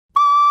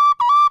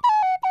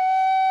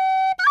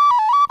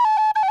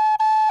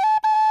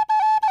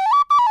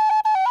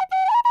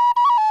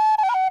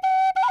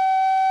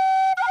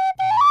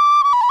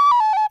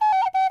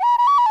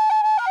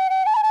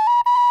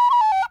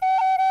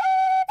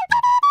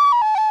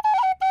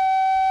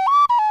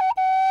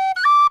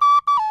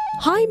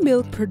High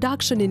milk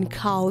production in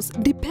cows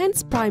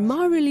depends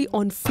primarily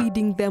on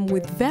feeding them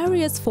with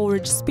various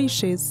forage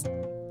species.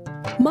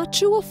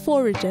 Mature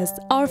forages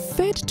are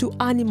fed to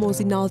animals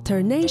in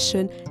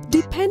alternation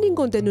depending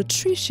on the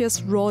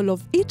nutritious role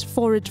of each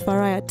forage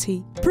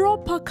variety.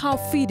 Proper cow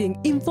feeding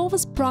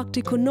involves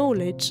practical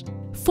knowledge.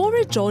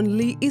 Forage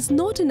only is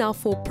not enough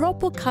for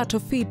proper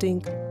cattle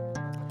feeding.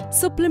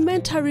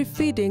 Supplementary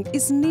feeding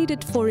is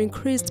needed for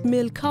increased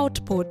milk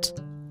output.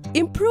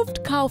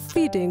 Improved cow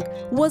feeding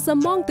was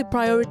among the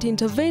priority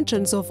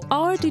interventions of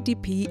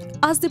RDDP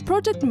as the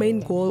project main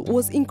goal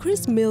was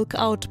increased milk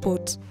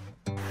output.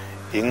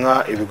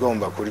 Inka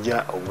ibigomba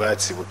kurya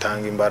ubwatsi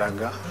butanga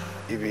imbaraga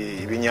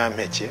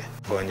ibinyampeke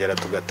kongera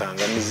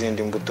tugatanga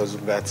n'izindi mbuto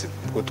z'ubwatsi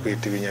bwo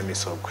twita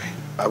ibinyamisogwe.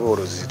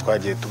 Aborozi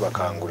twagiye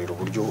tubakangurira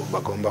uburyo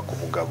bagomba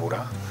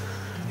kubugabura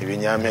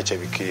ibinyampeke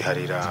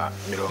bikiharira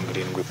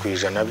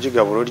 70%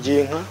 by'igaburo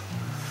ry'inka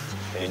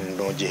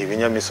mu gihe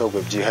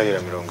ibinyamisogwe byiharira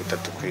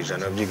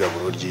 30%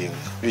 by'igaburo ry'inka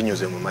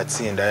binyuze mu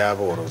matsinda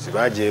y'aborozi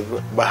bagiye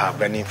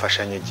bahabwa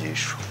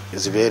n'imfashanyigisho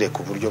zibereka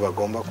uburyo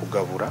bagomba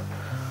kugabura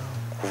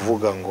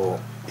kuvuga ngo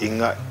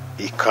inka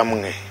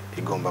ikamwe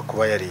igomba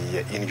kuba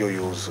yariye indyo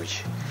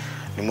yuzuye.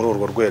 Ni muri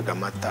urwo rwego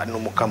amata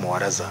n'umukamo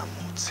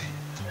warazamutse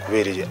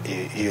kubera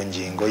iyo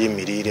ngingo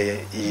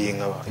y'imirire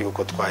y'inka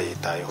yuko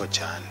twayitayeho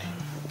cyane.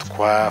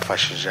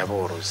 Twafashije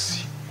aborozi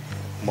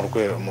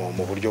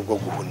mu buryo bwo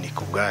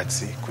guhunika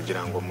ubwatsi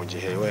kugira ngo mu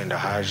gihe wenda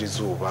haje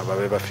izuba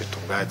babe bafite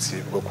ubwatsi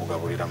bwo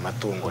kugaburira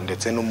amatungo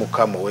ndetse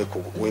n'umukamo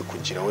we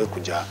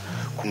kujya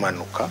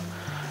kumanuka.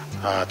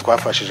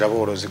 Twafashije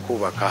aborozi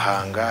kubaka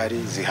hangari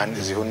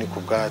zihunika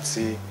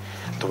ubwatsi,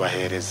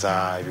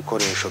 tubahereza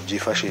ibikoresho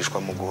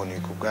byifashishwa mu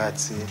guhunika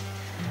ubwatsi.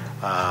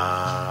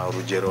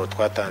 Urugero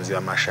twatanze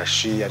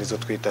amashashi arizo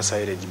twita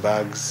silage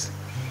bags,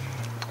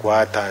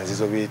 twatanze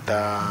izo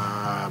bita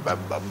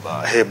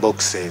hay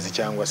boxes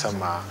cyangwa se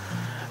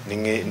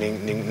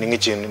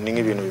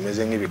n'ibintu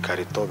bimeze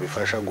nk'ibikarito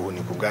bifasha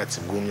guhunika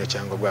ubwatsi bwumye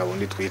cyangwa bwa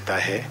bundi twita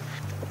he.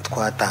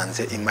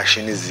 Twatanze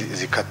imashini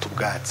zikata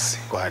ubwatsi,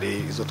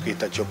 hari izo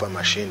twita chopper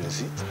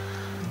machines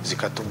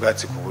zikata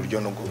ubwatsi ku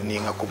buryo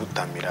n'inka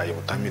kubutamira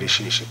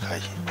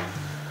ishishikaye.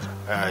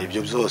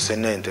 Ibyo byose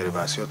ni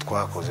intervention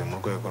twakoze mu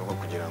rwego rwo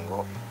kugira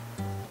ngo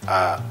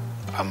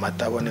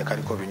amata aboneka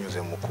ariko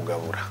binyuze mu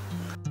kugabura.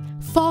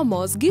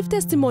 Farmers give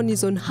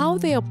testimonies on how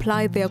they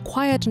apply their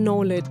acquired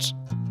knowledge.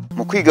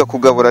 Mu kwiga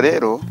kugabura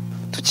rero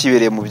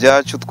tukibereye mu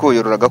byacu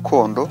twoyorora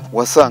gakondo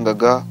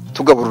wasangaga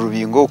tugabura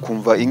urubingo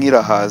ukumva inka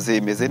irahaze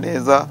imeze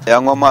neza,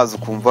 yanywa amazi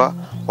ukumva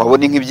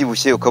wabona inka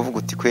ibyibushye ukavuga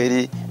uti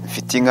kweri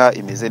mfite inka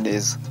imeze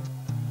neza.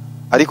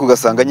 Ariko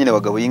ugasanga nyine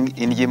bagabuye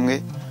indyo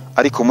imwe,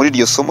 ariko muri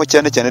iryo somo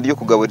cyane cyane ryo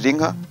kugaburira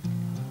inka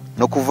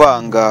no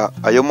kuvanga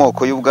ayo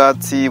moko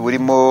y'ubwatsi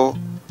burimo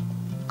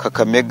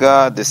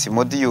kakamega,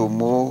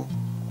 desimodium,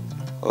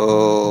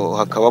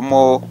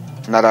 hakabamo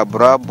na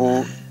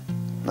laburabu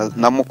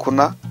na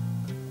mukuna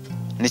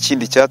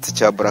n'ikindi cyatsi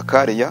cya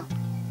braccaria,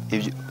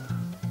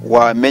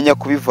 wamenya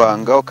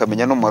kubivanga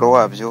ukamenya n'umumaro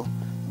wabyo,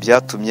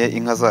 byatumye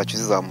inka zacu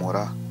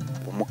zizamura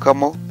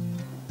umukamo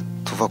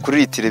tuva kuri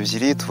litiro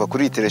 2 tuva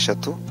kuri litiro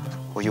 3.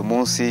 Uyu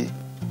munsi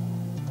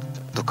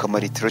dukama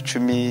litiro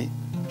 10,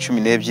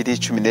 12,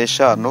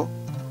 15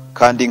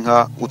 kandi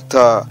inka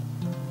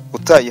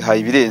utayihaye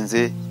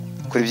ibirenze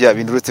kuri bya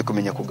bindi uretse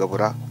kumenya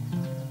kugabura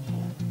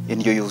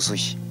indyo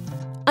yuzuye.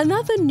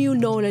 Another new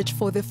knowledge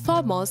for the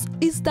farmers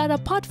is that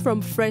apart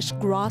from fresh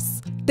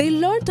grass, they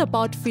learned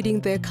about feeding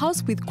their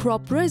cows with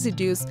crop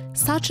residues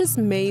such as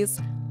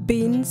maize,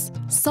 beans,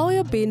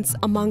 soya beans,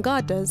 among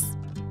others.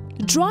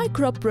 Dry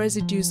crop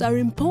residues are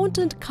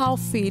important cow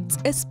feeds,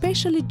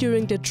 especially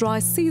during the dry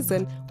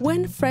season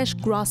when fresh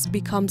grass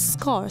becomes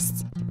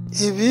scarce.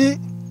 Ibi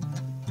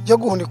byo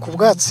guhunika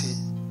ubwatsi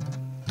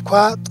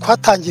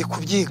twatangiye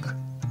kubyiga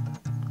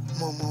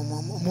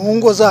mu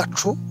ngo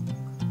zacu,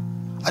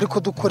 ariko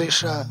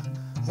dukoresha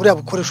muri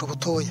abukoresho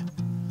butoya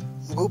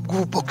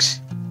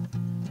bw'ububox,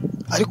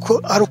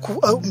 ariko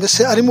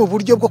mbese ari mu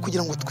buryo bwo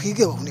kugira ngo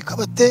twige bahunika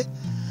bate.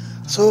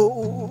 So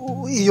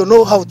iyo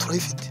know how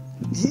turayifite.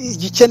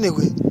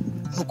 Igikenewe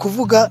ni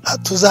ukuvuga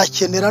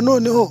tuzakenera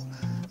noneho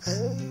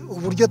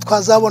uburyo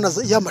twazabona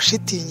ya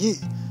mashitingi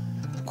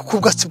kuko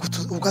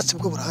ubwatsi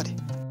bwo burahari.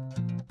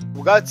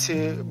 Ubwatsi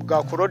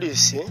bwa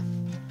kororisi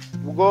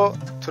ubwo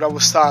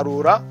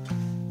turabusarura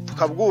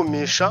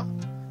tukabwumisha,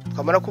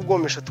 tukamara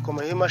kubwumisha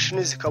tukamaha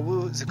imashini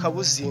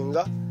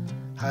zikabuzinga,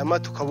 hanyuma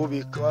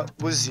tukabubika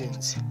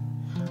buzinze.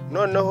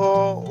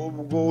 Noneho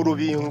ubwo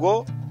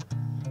urubingo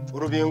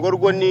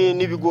rwo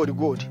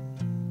n'ibigorigori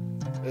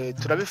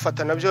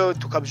turabifata nabyo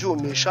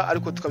tukabyumisha,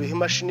 ariko tukabiha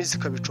imashini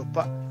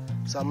zikabicopa,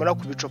 zamara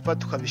kubicopa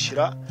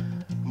tukabishyira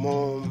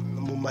mu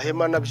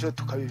mahema, nabyo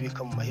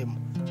tukabibika mu mahema.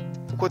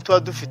 Kuko tuba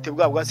dufite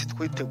bwa bwatsi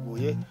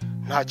twiteguye,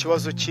 nta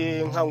kibazo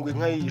cy'inka ngo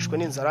inka yishwe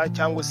n'inzara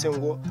cyangwa se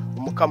ngo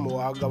umukamo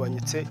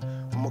wagabanyitse,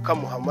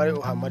 umukamo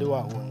uhamare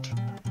wa wundi.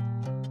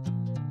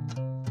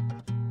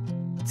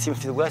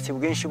 Simfite ubwatsi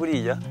bwinshi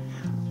buriya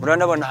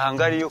muranabona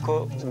hangari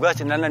yuko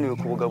ubwatsi nananiwe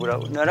kubugabura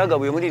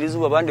naragabuye muri iri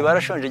zuba abandi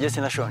barashonje je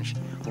sinashonje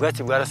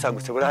ubwatsi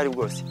bwarasagutse burahari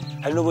bwose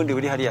hari n'ubundi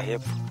buri hariya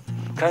hepfo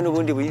kandi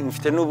ubundi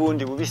mfite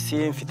n'ubundi bubisi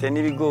mfite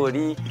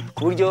n'ibigori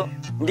ku buryo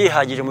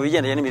ndihagije mu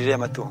bigendanye n'imirire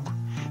y'amatungo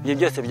ibyo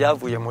byose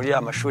byavuye muri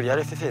amashuri ya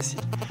RFFS.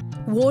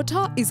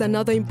 Water is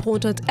another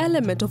important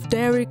element of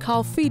dairy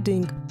cow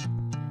feeding.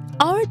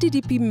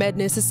 RDDP made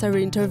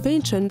necessary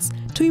interventions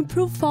to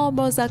improve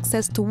farmers'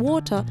 access to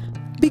water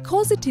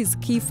because it is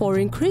key for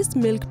increased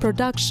milk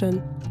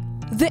production.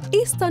 The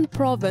eastern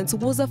province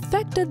was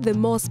affected the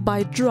most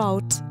by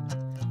drought.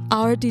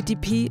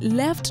 RDDP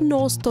left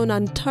no stone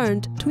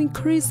unturned to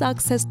increase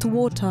access to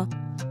water.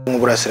 Mu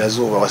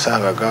burasirazuba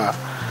wasangaga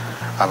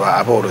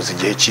aborozi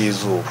igihe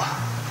cy'izuba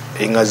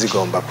inka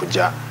zigomba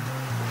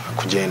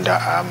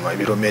kugenda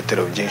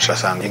ibirometero byinshi,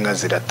 asanga inka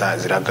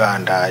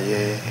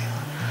ziragandaye,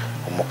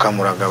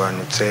 umukamo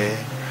uragabanutse.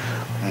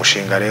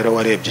 Umushinga rero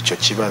warebye icyo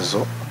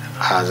kibazo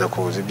haza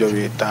kuza ibyo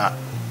bita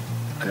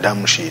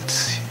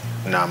damushitsi,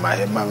 ni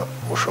amahema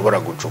ushobora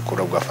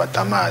gucukura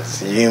ugafata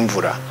amazi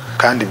y'imvura,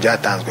 kandi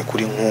byatanzwe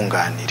kuri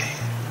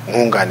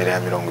nkunganire ya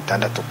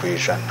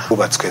 60%.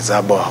 Hubatswe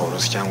za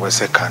boreholes cyangwa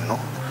se kano,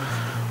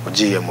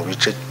 ugiye mu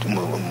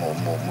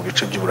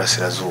bice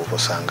by'uburasirazuba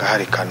usanga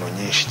hari kano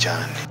nyinshi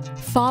cyane.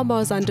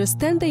 Farmers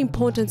understand the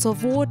importance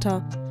of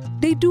water.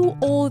 They do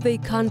all they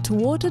can to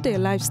water their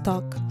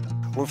livestock.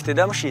 Ufite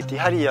damushiti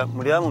hariya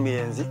muri mu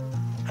miyenzi,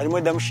 harimo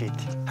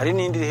damushiti, hari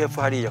n'indi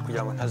hepfo hariya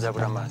kugira ngo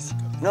ntazabura amazi.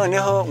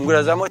 Noneho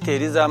ngura za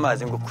moteri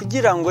z'amazi ngo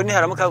kugira ngo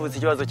niharamuka havutse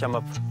ikibazo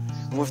cy'amapfa.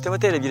 Mufite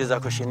moteri ebyiri za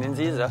koshini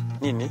nziza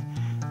nini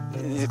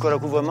zikora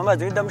kuvoma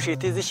amazi muri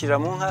damushiti zishyira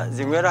mu nka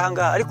zinywera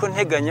hanga, ariko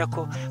nteganya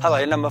ko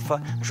habaye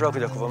n'amafa ashobora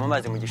kujya kuvoma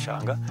amazi mu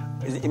gishanga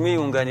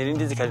imiyunganira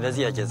indi zikarira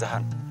ziyageza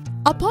hano.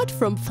 Apart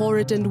from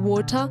forage and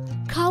water,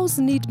 cows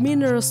need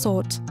mineral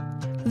salt.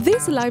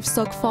 This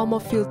livestock farmer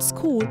field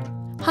school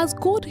has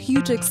got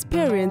huge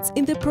experience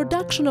in the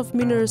production of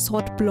mineral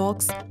salt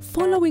blocks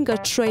following a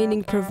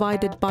training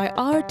provided by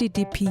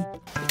RDDP.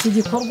 Iki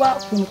gikorwa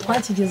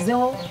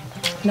twakigezeho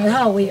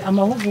nahawe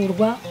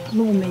amahugurwa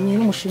n'ubumenyi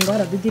n'umushinga wa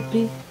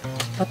RDDP,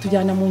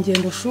 batujyana mu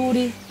ngendo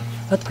shuri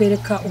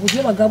batwereka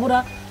uburyo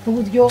bagabura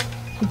n'uburyo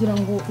kugira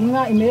ngo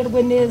inka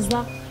imererwe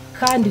neza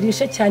kandi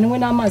rishe cyane we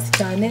n'amazi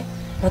cyane,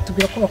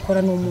 batubwira ko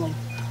bakora n'umunyu.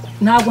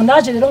 Ntabwo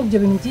naje rero ibyo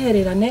bintu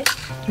byihererane,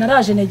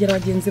 naraje negera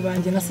bagenzi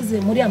banjye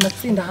nasize muri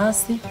amatsinda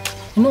hasi,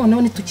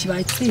 noneho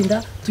nitukibaye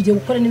itsinda tugiye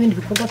gukora n'ibindi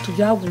bikorwa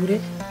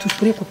tubyagure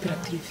tukure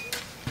koperative.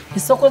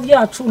 Isoko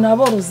ryacu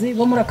n'aborozi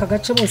bo muri aka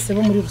gace bose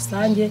bo muri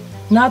rusange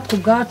natwe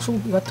ubwacu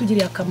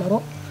batugiriye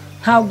akamaro.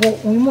 Ntabwo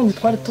uyu munyu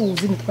twari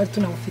tuwuzi twari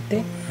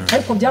tunawufite,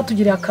 ariko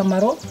byatugiriye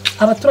akamaro.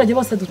 Abaturage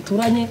bose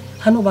duturanye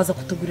hano baza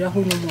kutuguriraho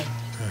uyu munyu,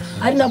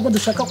 ari nabwo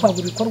dushaka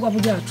kwagura ibikorwa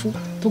byacu,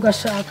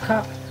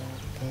 tugashaka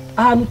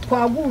ahantu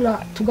twagura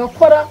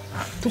tugakora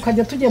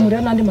tukajya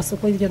tugemurira n'andi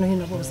masoko hirya no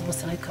hino bose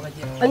nayo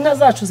ikabagera. Inka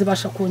zacu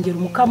zibasha kongera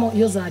umukamo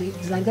iyo zari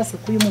gase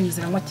kuyu munyu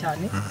ziranywa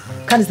cyane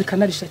kandi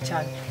zikanarisha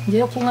cyane.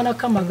 Ngiye ku nka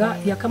nakamaga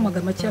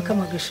yakamaga make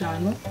yakamaga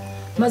 5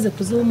 maze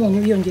kuziha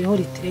umunyu yongereho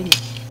litiro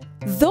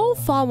 4. Though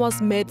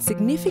farmers made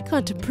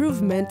significant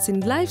improvements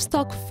in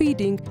livestock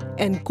feeding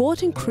and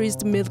got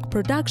increased milk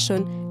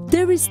production,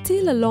 there is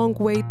still a long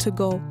way to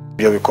go.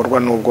 Ibyo bikorwa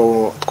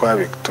nubwo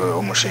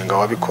umushinga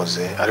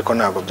wabikoze, ariko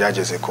ntabwo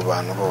byageze ku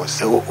bantu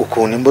bose.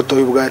 Ukuntu imbuto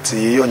y'ubwatsi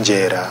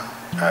yiyongera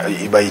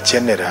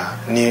bayikenera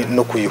ni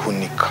no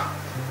kuyihunika,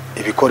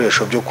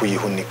 ibikoresho byo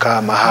kuyihunika,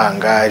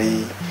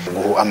 amahangari,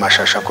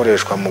 amashashi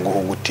akoreshwa mu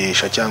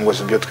guhugutisha cyangwa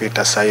se ibyo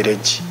twita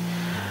silage,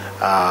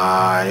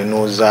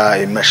 inuza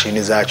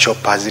imashini za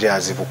chopper ziriya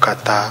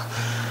zibukata.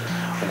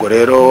 Ubwo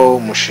rero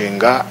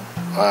umushinga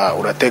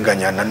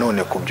urateganya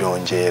nanone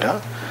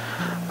kubyongera.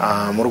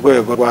 Mu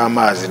rwego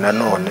rw'amazi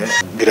nanone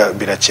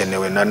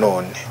birakenewe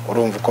nanone.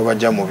 Urumva uko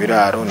bajya mu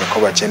biraro niko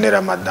bakenera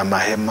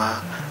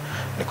amahema,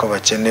 niko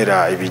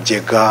bakenera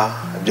ibigega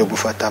byo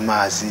gufata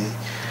amazi.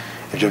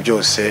 Ibyo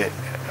byose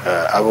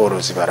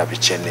aborozi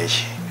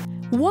barabikeneye.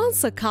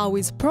 Once a cow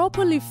is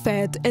properly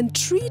fed and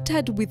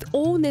treated with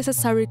all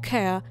necessary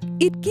care,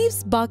 it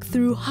gives back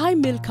through high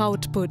milk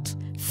output.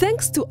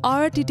 Thanks to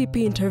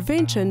RDDP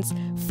interventions,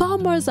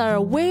 farmers are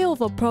aware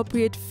of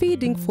appropriate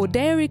feeding for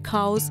dairy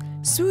cows,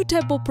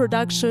 suitable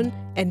production,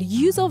 and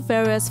use of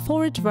various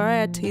forage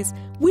varieties,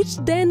 which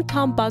then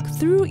come back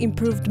through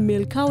improved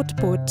milk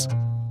output.